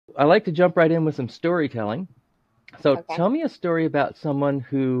I like to jump right in with some storytelling. So Okay. tell me a story about someone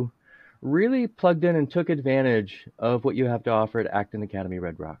who really plugged in and took advantage of what you have to offer at Acton Academy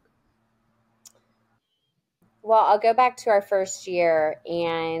Red Rock. Well, I'll go back to our first year,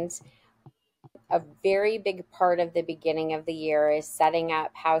 and a very big part of the beginning of the year is setting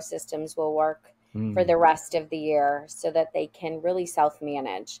up how systems will work for Mm. the rest of the year so that they can really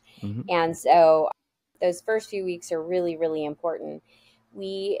self-manage. Mm-hmm. And so those first few weeks are really, really important.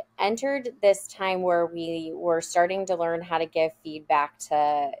 We entered this time where we were starting to learn how to give feedback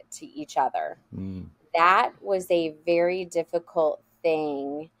to each other. Mm. That was a very difficult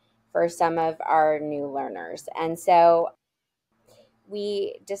thing for some of our new learners. And so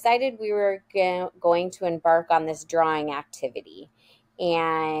we decided we were going to embark on this drawing activity.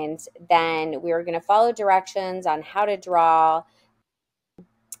 And then we were going to follow directions on how to draw.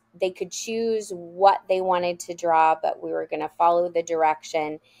 They could choose what they wanted to draw, but we were going to follow the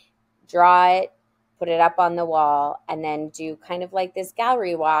direction, draw it, put it up on the wall, and then do kind of like this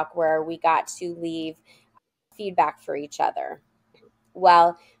gallery walk where we got to leave feedback for each other.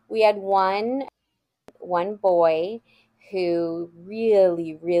 Well, we had one boy who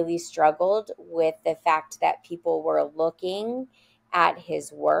really, really struggled with the fact that people were looking at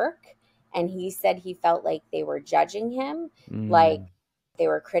his work. And he said he felt like they were judging him, like Mm. they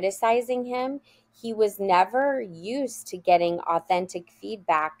were criticizing him. He was never used to getting authentic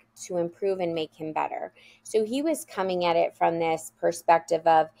feedback to improve and make him better. So he was coming at it from this perspective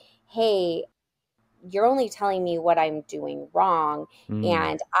of, hey, you're only telling me what I'm doing wrong, Mm.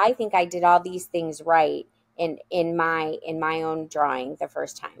 and I think I did all these things right in my own drawing the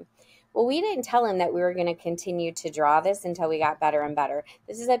first time. Well, we didn't tell him that we were going to continue to draw this until we got better and better.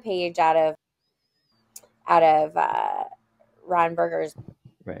 This is a page out of Ron Berger's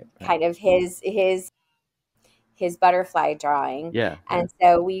Right. Right. kind of his butterfly drawing, Yeah. Yeah. and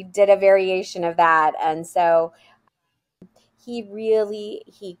so we did a variation of that, and so he really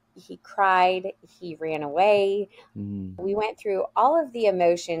he cried, he ran away. Mm. We went through all of the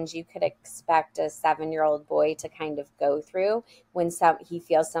emotions you could expect a 7-year-old boy to kind of go through when he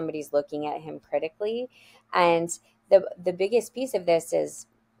feels somebody's looking at him critically. And the biggest piece of this is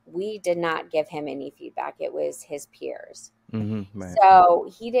we did not give him any feedback. It was his peers. Mm-hmm. Right.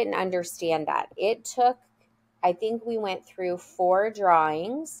 So he didn't understand that. It took, I think we went through 4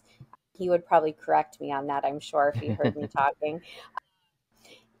 drawings. He would probably correct me on that, I'm sure, if he heard me talking.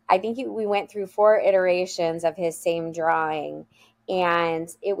 I think we went through 4 iterations of his same drawing, and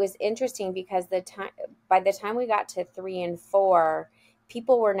it was interesting because by the time we got to 3 and 4,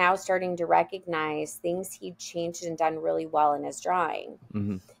 people were now starting to recognize things he'd changed and done really well in his drawing.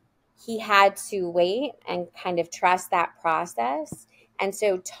 Mm-hmm. He had to wait and kind of trust that process. And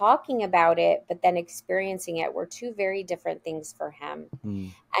so talking about it, but then experiencing it were 2 very different things for him.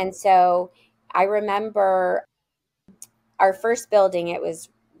 Mm. And so I remember our first building, it was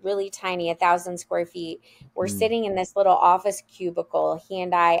really tiny, 1,000 square feet. We're Mm. sitting in this little office cubicle, he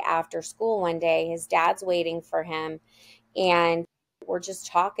and I, after school one day. His dad's waiting for him, and we're just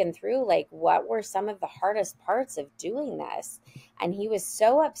talking through like what were some of the hardest parts of doing this. And he was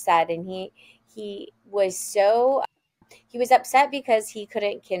so upset, and he was upset because he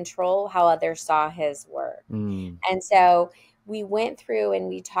couldn't control how others saw his work. Mm. And so we went through and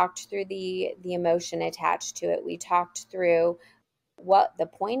we talked through the emotion attached to it. We talked through what the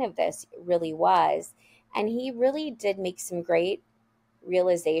point of this really was. And he really did make some great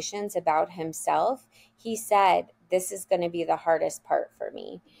realizations about himself. He said, "This is going to be the hardest part for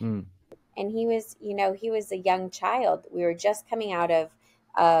me." Mm. And he was a young child. We were just coming out of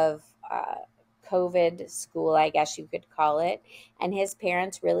COVID school, I guess you could call it. And his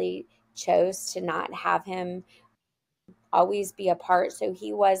parents really chose to not have him always be apart. So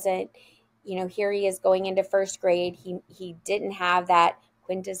he wasn't, here he is going into first grade. He didn't have that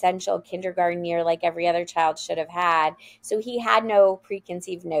quintessential kindergarten year like every other child should have had. So he had no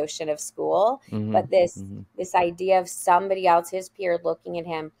preconceived notion of school. Mm-hmm. But this Mm-hmm. this idea of somebody else, his peer, looking at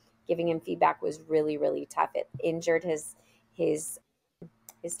him, giving him feedback was really, really tough. It injured his his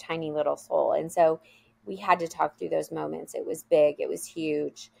tiny little soul. And so we had to talk through those moments. It was big. It was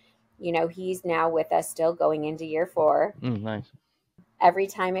huge. He's now with us still going into year 4. Mm. Nice. Every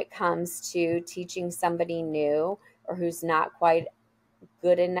time it comes to teaching somebody new or who's not quite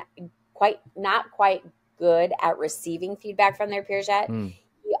good and not quite good at receiving feedback from their peers yet, Mm.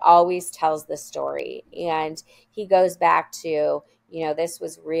 he always tells the story. And he goes back to, this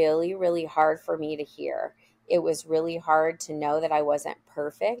was really, really hard for me to hear. It was really hard to know that I wasn't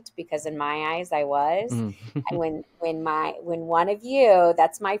perfect, because in my eyes I was. Mm. And when one of you,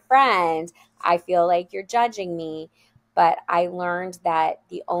 that's my friend, I feel like you're judging me. But I learned that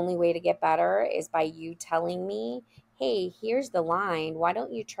the only way to get better is by you telling me, hey, here's the line. Why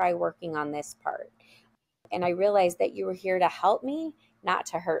don't you try working on this part? And I realized that you were here to help me, not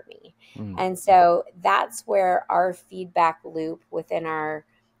to hurt me. And so that's where our feedback loop within our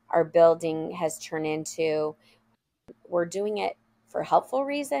building has turned into, we're doing it for helpful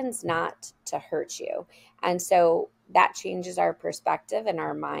reasons, not to hurt you. And so that changes our perspective and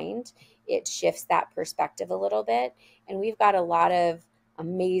our mind. It shifts that perspective a little bit. And we've got a lot of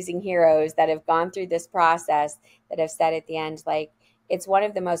amazing heroes that have gone through this process that have said at the end, like, it's one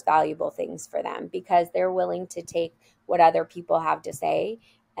of the most valuable things for them because they're willing to take what other people have to say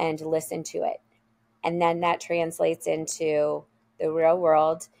and listen to it. And then that translates into the real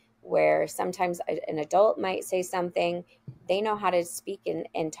world where sometimes an adult might say something, they know how to speak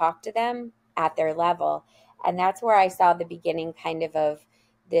and talk to them at their level. And that's where I saw the beginning kind of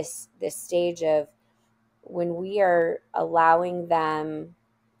this stage of when we are allowing them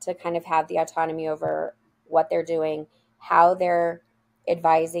to kind of have the autonomy over what they're doing, how they're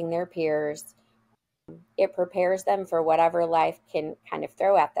advising their peers, it prepares them for whatever life can kind of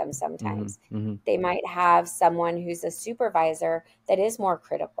throw at them sometimes. They might have someone who's a supervisor that is more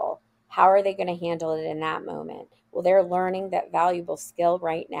critical. How are they going to handle it in that moment? Well, they're learning that valuable skill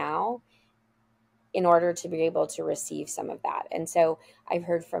right now in order to be able to receive some of that. And so I've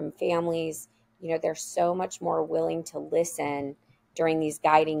heard from families, they're so much more willing to listen during these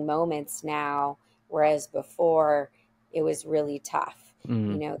guiding moments now, whereas before it was really tough.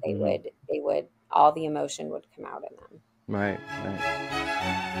 They would, all the emotion would come out in them. Right.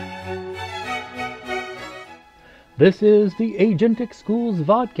 This is the Agentic Schools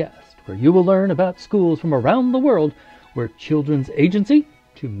Podcast, where you will learn about schools from around the world where children's agency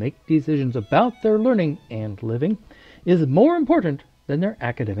to make decisions about their learning and living is more important than their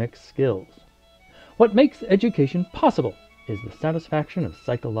academic skills. What makes education possible is the satisfaction of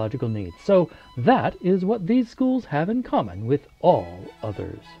psychological needs. So that is what these schools have in common with all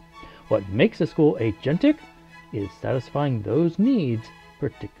others. What makes a school agentic is satisfying those needs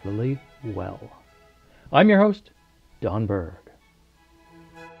particularly well. I'm your host, Don Berg.